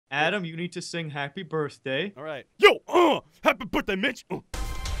Adam, you need to sing happy birthday. All right. Yo, happy birthday, Mitch.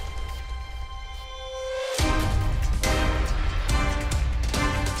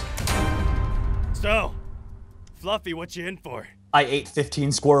 So, Fluffy, what you in for? I ate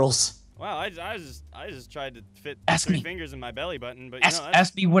 15 squirrels. Wow, I just tried to fit Ask 3 me. fingers in my belly button, but you know,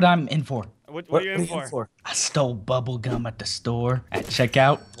 Ask me what I'm in for. what are you in for? I stole bubble gum at the store at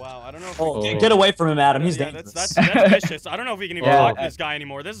checkout. Wow, I don't know if Oh, we can... get away from him, Adam. He's yeah, dangerous. that's vicious. I don't know if we can even Yeah. talk to this guy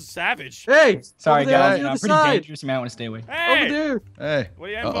anymore. This is savage. Hey! Sorry, over there on guys. the I'm other pretty side. dangerous. You might want to stay away. Hey, Over there. Hey. what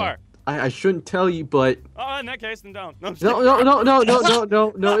are you in for? I shouldn't tell you, but Oh, in that case, then don't. No, I'm just no,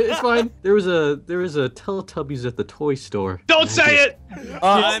 kidding. no, it's fine. There was a Teletubbies at the toy store. Don't say it! Oh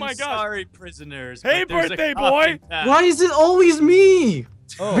I'm my God. sorry, prisoners. Hey, but there's a birthday coffin boy! tap. Why is it always me?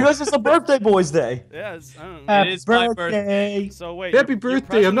 Because it's the birthday boy's day. Yes. I don't know. It is my birthday. So wait, Happy your birthday, I'm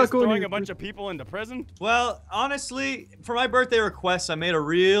president not is going to throwing your a bunch of people into prison? Well, honestly, for my birthday request, I made a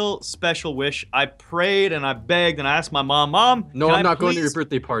real special wish. I prayed and I begged and I asked my mom, No, can I'm I not going to your please-"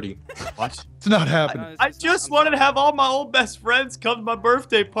 birthday party. What? It's not happening. I just wanted to have all my old best friends come to my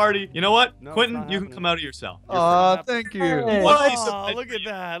birthday party. You know what? No, it's Quentin, not you can happening. come out of your cell. Aw, thank you. Hey. One piece of Oh, bread look for at you.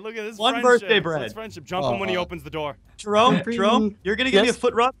 that. Look at this One friendship. birthday bread. That's friendship. Jump him when he opens the door. Jerome, Free. Jerome, you're gonna give me a Yes.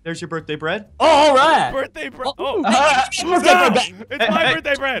 foot rub? There's your birthday bread. Oh, all right. Birthday bread. Oh, Birthday no, bread back. it's my Hey.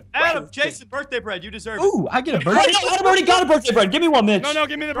 birthday bread. Adam, Jason, birthday bread. You deserve it. Ooh, I get a Wait, birthday. no, Adam already got a birthday bread. Give me one, Mitch. No,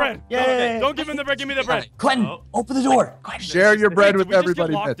 give me the bread. Yay. Don't give him the bread. Give me the bread. Quentin, Oh. open the door. Quentin. Share your bread Wait, with did we just get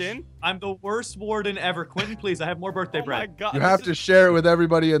everybody, locked Mitch. in? I'm the worst warden ever. Quentin, please, I have more birthday Oh my bread. God. You have to share it with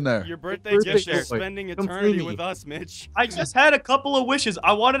everybody in there. Your birthday Birthday gift boy. is spending Come eternity free me. with us, Mitch. I just had a couple of wishes.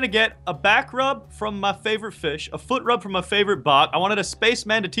 I wanted to get a back rub from my favorite fish, a foot rub from my favorite bot. I wanted a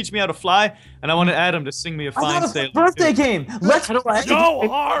spaceman to teach me how to fly, and I wanted Adam to sing me a I fine got a sailor. birthday game. Let's play. Go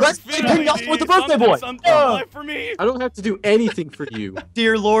hard. Let's finally, hang out with the dude. birthday boy. Something Oh. life for me. I don't have to do anything for you.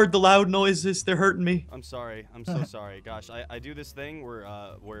 Dear Lord, the loud noises, they're hurting me. I'm sorry. I'm so sorry. Gosh, I do this thing where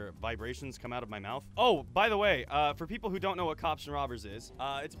vibrations come out of my mouth. Oh, by the way, for people who don't know what Cops and Robbers is,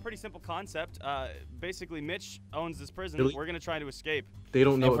 it's a pretty simple concept. Basically, Mitch owns this prison. Really? We're gonna try to escape. They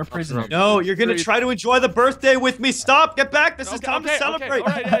don't know we're what cops prisoners. are. No, you're gonna try to enjoy the birthday with me. Stop! Get back! This is time to celebrate. All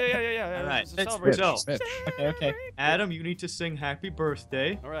right, yeah. All right, Let's let's celebrate. go. Mitch. Okay. Adam, you need to sing happy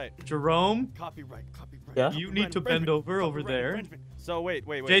birthday. All right. Jerome, Copyright. Yeah? you need to bend over there. Infringement. So wait.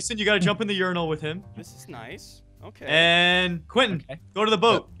 Jason, you gotta jump in the urinal with him. This is nice. Okay. And Quentin, Okay. go to the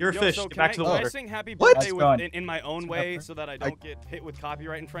boat. You're a Yo, fish. so Get can back to the can I water. sing happy What? birthday Let's go. in my own way so that I don't get hit with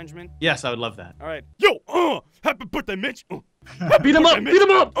copyright infringement? Yes, I would love that. All right. Yo, happy birthday, Mitch. Beat him up! Beat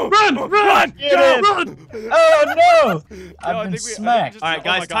him up! Run! Run! Get him. Run! Oh no! Yo, I've I been think we smacked. just- All right, oh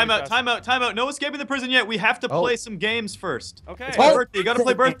my guys, God, time out. No escaping the prison yet. We have to Oh. play some games first. Okay. It's my birthday. You gotta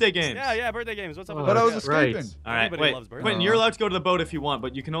play birthday games. Yeah, birthday games. What's up with But I that? was Right. escaping. All right, Everybody wait. loves birthday. Quentin, you're allowed to go to the boat if you want,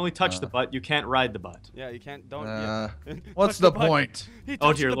 but you can only touch the butt. You can't ride the butt. Yeah, you can't. Don't. What's Touch the butt. point? He Oh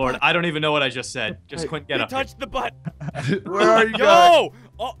touched dear the Lord, butt. I don't even know what I just said. Just Quentin, get He up. here. touched the butt. Where are you guys? Yo!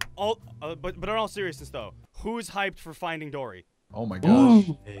 But in all seriousness though, who's hyped for Finding Dory? Oh my gosh.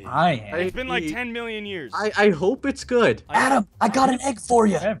 Ooh, I am. It's been like 10 million years. I hope it's good. Adam, I got an egg for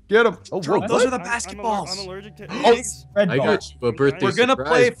you. Get him. Oh, whoa. Those are the I'm basketballs. allergic to Oh, eggs. Red I ball. got you a birthday We're gonna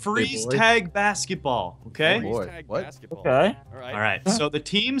play surprise, freeze boy. tag basketball, okay? Oh, boy. Tag What? basketball. Okay. All right. All right. So the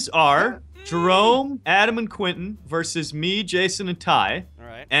teams are Jerome, Adam, and Quentin versus me, Jason, and Ty. All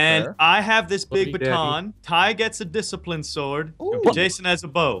right. And Fair. I have this big Lovely baton. Ty gets a discipline sword. Ooh. And Jason has a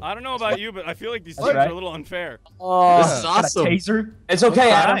bow. I don't know about you, but I feel like these That's teams right. are a little unfair. Oh, This is Got a awesome. taser. it's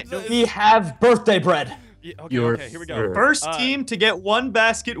okay, Adam. Alright. We have birthday bread. Yeah, okay, You're okay, here we go. fair. First team to get one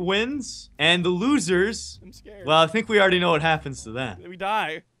basket wins, and the losers, I'm scared. well, I think we already know what happens to them. We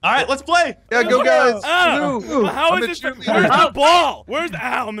die. All right, let's play. Yeah, go guys. Ah! Woo. How I'm is the this? cheerleader. Where's the ball? Where's the?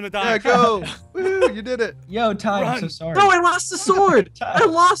 Ow, I'm gonna die. Yeah, go. Woo, you did it. Yo, Ty, I'm so Run. sorry. No, I lost the sword! I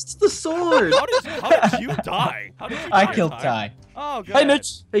lost the sword! How did you die? How did you I die, killed Ty. Oh, good. Hey,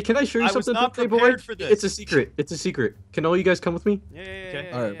 Mitch. Hey, can I show you I was something, not birthday boy? prepared for this. It's a secret. It's a secret. Can all you guys come with me? Yeah. Okay.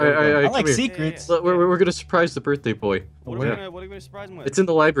 All right, yeah. I I like come here. secrets. Yeah. We're gonna surprise the birthday boy. What Where? are we gonna surprise him with? It's in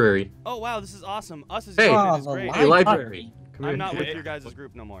the library. Oh wow, this is awesome. Us as Hey. a Oh, unit is the great. Hey, library. library. Come I'm here. not with Hey. your guys'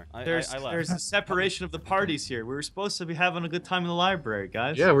 group no more. I There's left. a separation of the parties here. We were supposed to be having a good time in the library,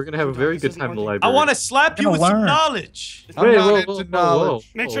 guys. Yeah, we're gonna have a very This good isn't time in the working. library. I want to slap you Gonna with some learn. knowledge. I'm Wait, not whoa, into whoa, whoa, knowledge.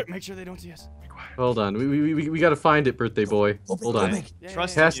 whoa. Make sure they don't see us. Hold on. We gotta find it, birthday boy. Hold on.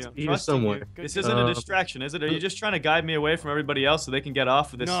 Trust Has in to you. be here Trust in somewhere. you. Good This to isn't know. a distraction, is it? Are you just trying to guide me away from everybody else so they can get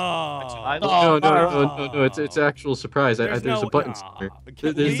off of this? No. island? No. It's actual surprise. There's a button somewhere.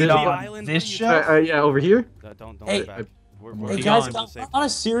 Can There's we a the button. island This where you show? talk- Yeah, over here. Don't Hey. do that. we're Hey guys, on the same. on a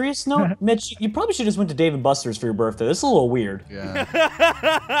serious note, Mitch, you probably should just went to Dave & Buster's for your birthday. This is a little weird. Yeah.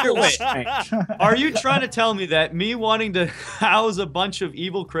 Wait, are you trying to tell me that me wanting to house a bunch of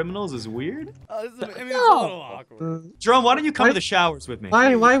evil criminals is weird? It's a little awkward. Jerome, why don't you come to the showers with me?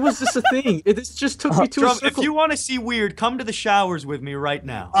 Why was this a thing? This just took me to a Jerome, if circle. you want to see weird, come to the showers with me right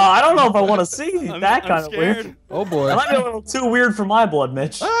now. I don't know if I want to see I'm kind of scared. weird. Oh boy. That might be a little too weird for my blood,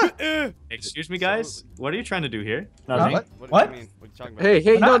 Mitch. Excuse me, guys. What are you trying to do here? Nothing. What? What do you mean? What are you talking about? Hey,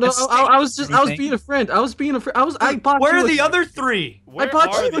 We're not I was anything. being a friend. I bought Where you are a- the other three? Where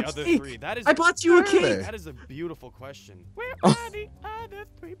bought are you the a other cake. three? That is. I bought you a Where are cake. they? That is a beautiful question. Where are the other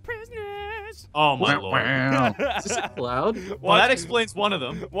three prisoners? Oh my lord. Is this loud? Well, that explains one of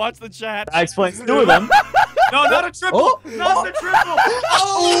them. Watch the chat. That explains two of them. No, not a triple. Oh. Not the triple.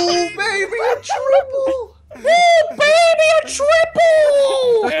 Oh, baby, a triple.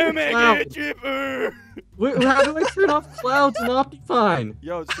 Damn it, Wow. get chipper. How do I turn off clouds and Optifine?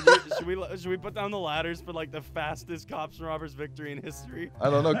 Yo, should we put down the ladders for like the fastest cops and robbers victory in history? I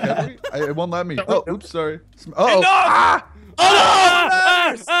don't know, can we? It won't let me. Oh, oops, sorry. Oh, Enough!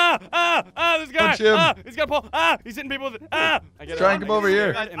 This guy! Punch him. He's got a pole! He's hitting people with it! I get Try it. and come over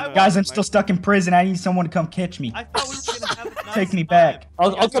here. Guys, I'm still stuck in prison. I need someone to come catch me. I thought we were gonna have a nice Take me time. back.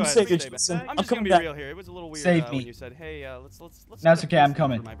 I'll Go come ahead, save you, stay back. Jason. I'm I'm just gonna coming be back. real here. It was a little weird Save when me. you said, "Hey, let's." No, it's get okay, I'm this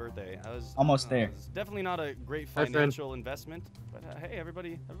coming. For my birthday. I was Almost there. It's definitely not a great Hi, friend. financial investment, but hey,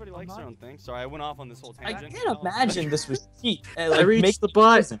 everybody likes their own thing. Sorry, I went off on this whole I tangent. can't imagine this was cheap. I reached the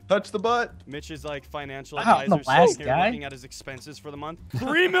butt. touch the butt. Mitch is like financial Wow, I'm the advisor last sitting here guy. looking at his expenses for the month.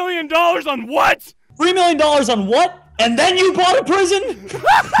 $3 million on what? $3 million on what? And then you bought a prison?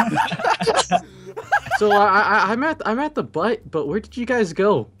 So I'm at the butt, but where did you guys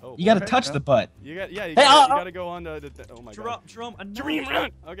go? Oh, You gotta boy. touch the butt. You got yeah. You Hey, gotta go on to. Oh my god. Jerome, Dream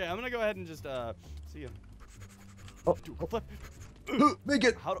run. Okay, I'm gonna go ahead and just see you. Oh, make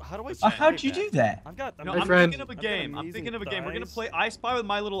it. How do I? How'd you do that? I've got. No, My I'm friend. thinking of a I've got game. I'm amazing thinking of a game. We're gonna thighs. play I Spy with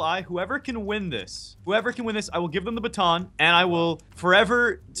my little eye. Whoever can win this, I will give them the baton, and I will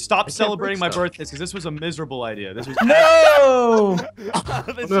forever stop celebrating my stuff. birthdays because this was a miserable idea. This was. No!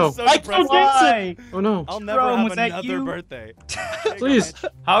 This no. is so I depressing. Why? Oh no. I'll never Jerome, have was that another you? birthday. Please.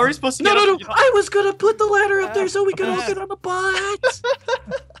 How are we supposed to No, get no, up? no! I was gonna put the ladder up there so we could all get on the butt.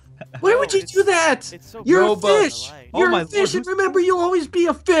 Why would you do that? It's so You're a Robot. fish. Oh You're my a fish, lord, and remember, you'll always be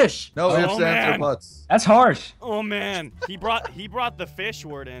a fish. No Oh, ifs, ands, man. or buts. That's harsh. Oh man, he brought the fish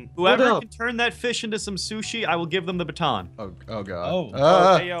word in. Whoever Hold can turn that fish into some sushi, I will give them the baton. Oh god.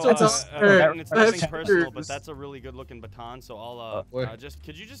 Oh. Hey, yo, So it's it's nothing that's personal, but yours. that's a really good looking baton. So I'll boy.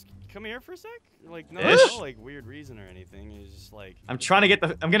 could you just come here for a sec? Like no, Fish? no like weird reason or anything. It's just like I'm trying to get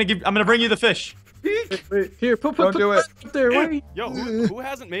the. I'm gonna bring you the fish. Wait, here, put Don't do it. up there. Why are you- yo, who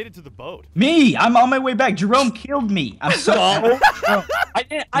hasn't made it to the boat? Me! I'm on my way back. Jerome killed me. I'm so Jerome,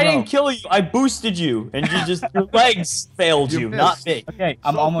 I didn't kill you. I boosted you, and your legs failed You you, not missed. me. Okay,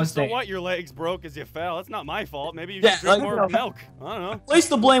 I'm So- almost so there. what? Your legs broke as you fell. That's not my fault. Maybe you Yeah, should drink like- more milk. I don't know. Place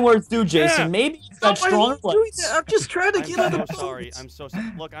the blame where it's due, Jason. Yeah. Maybe you've got Why are stronger you doing legs. that? I'm just trying to I'm get on the so boat. sorry. I'm so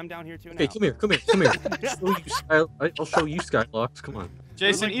sorry. Look, I'm down here too now. Okay, come here. I'll show you Skylocks. Come on.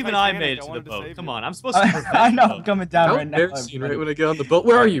 Jason, like even I Titanic, made it I to the wanted to boat. save Come you. on, I'm supposed to. prevent I know. the I'm boat. coming down How right now. embarrassing, right when I get on the boat.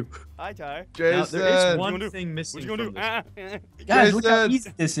 Where are you? Hi, Ty. Now, Jason. there is What one you gonna do? thing What missing you gonna from do? this. Guys, look how Jason.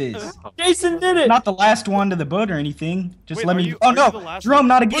 easy this is. Jason did it. Not the last one to the boat or anything. Just Wait, let are me. you- Oh are you the no, last Jerome, one?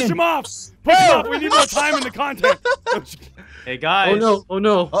 not Push again. him off! Push him off! We need more time in the content. Hey guys. Oh no! Oh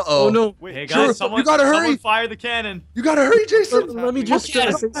no! Uh-oh. Oh no! Wait, Hey Sure, guys, someone, you gotta someone hurry. fire the cannon. You gotta hurry, Jason. Let me just Look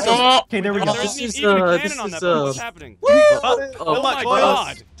at say it. something. Okay, there we Oh, go. there This isn't is, even a this cannon on is, that boat. What's happening? Oh, Oh my boys.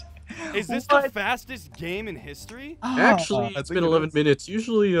 god! Is this the fastest game in history? Actually, I it's think been it 11 is. minutes.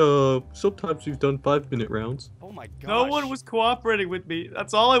 Usually, sometimes we've done 5-minute rounds. Oh my gosh. No one was cooperating with me.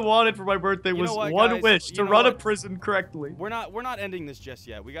 That's all I wanted for my birthday You was know what, one guys? wish You to know run a what? prison correctly. We're not ending this just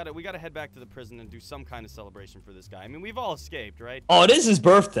yet. We gotta head back to the prison and do some kind of celebration for this guy. I mean, we've all escaped, right? Oh, it is his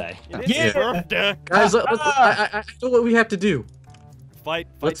birthday. It is his Yeah. birthday. Guys, I know what we have to do. Fight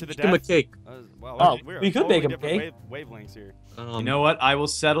Let's to the make him a death. cake. Wow, Oh, we're we could totally make him different cake. wavelengths here. You know what? I will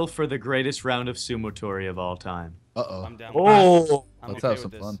settle for the greatest round of sumotori of all time. Uh-oh. I'm down. Oh, I'm Let's okay have with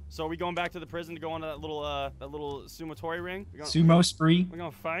some this. fun. So are we going back to the prison to go on that little sumotori ring? Sumo spree. We're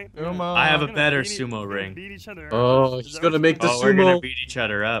gonna fight. Sumo. I have a We're gonna better beat sumo we're gonna ring. Beat each other up. Oh, Is he's that gonna what's make the going Oh, we're gonna sumo. beat each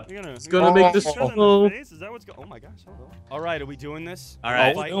other up. on? He's gonna make the Each other in sumo. the face? Is that what's going? Oh my gosh! Hold on. All right, are we doing this? All Are we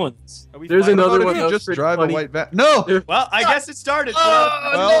right. we're fighting? doing this. Are we There's fighting? another What one if that you was just pretty drive funny. a white van? No. Well, I guess it started.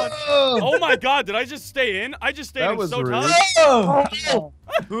 Well, Oh my God! Did I just stay in? I just stayed That in was so rude. tough. Oh!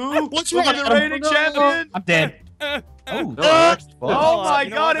 Who? What's Look at wrong? the reigning champion. I'm dead. No, that's fun. Oh my you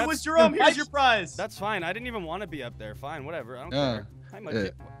know God! what? It was Jerome. Here's your prize. That's fine. I didn't even want to be up there. Fine, whatever. I don't Yeah. care. Hi, Mike. Yeah.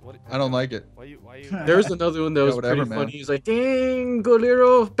 What, I don't like it. Why you? There was another one that was whatever, pretty man. funny. He's like, "Dang,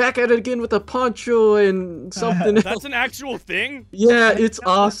 Golero, back at it again with a poncho and something else." That's an actual thing. Yeah, it's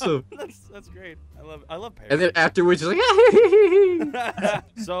awesome. That's great. I love parrots. And then afterwards, he's like,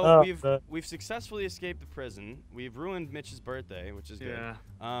 So Oh, we've successfully escaped the prison. We've ruined Mitch's birthday, which is good.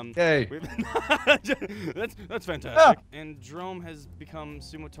 Yeah. Yay. That's fantastic. And Jerome has become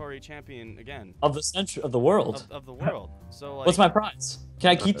Sumotori champion again Of the century, of the world. of the world. So like, What's my prize? Can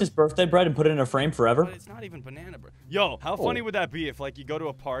I keep this birthday bread and put it in a frame forever? But it's not even banana bread. Yo, how funny would that be if like you go to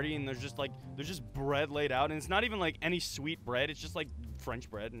a party and there's just bread laid out and it's not even like any sweet bread. It's just like French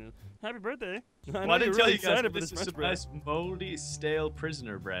bread and happy birthday. Well, I didn't tell you guys, excited but for this is French some bread. nice moldy, stale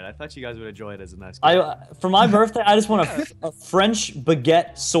prisoner bread. I thought you guys would enjoy it as a nice. For my birthday, I just want a French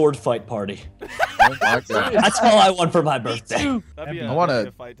baguette sword fight party. Oh my God. That's all I want for my birthday. That'd be I want that'd be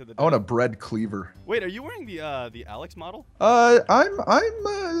a fight to the I want a death. bread cleaver. Wait, are you wearing the Alex model?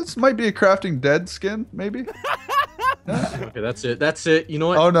 This might be a crafting dead skin, maybe. "Okay, that's it. That's it. You know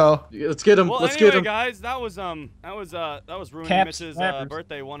what? Oh no. Let's get him. Well, Let's anyway, get him." guys, that was ruining Caps Mitch's slappers.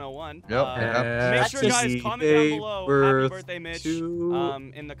 birthday 101. Yep. Make sure, guys, Happy comment down below "Happy birthday, Mitch"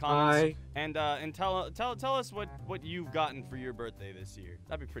 to in the comments, I- and tell us what you've gotten for your birthday this year.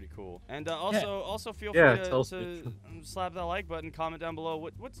 That'd be pretty cool. And also feel Yeah, free tell to us. slap that like button, comment down below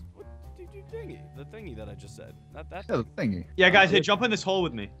what the thingy that I just said. That Yeah, the thingy. Yeah, guys, hey, jump in this hole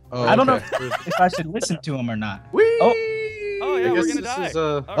with me. Oh, I don't know okay. if I should listen to him or not. Whee! Oh I yeah, we're guess gonna this die. is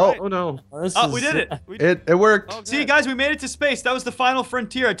All oh. right. Oh no. We did it. It worked. Oh, See, good. guys, we made it to space. That was the final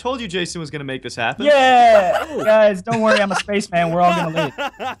frontier. I told you Jason was gonna make this happen. Yeah! Guys, don't worry, I'm a spaceman. We're all gonna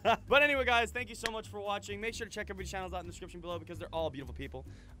live. But anyway, guys, thank you so much for watching. Make sure to check everybody's channels out in the description below because they're all beautiful people.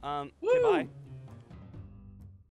 Okay, bye.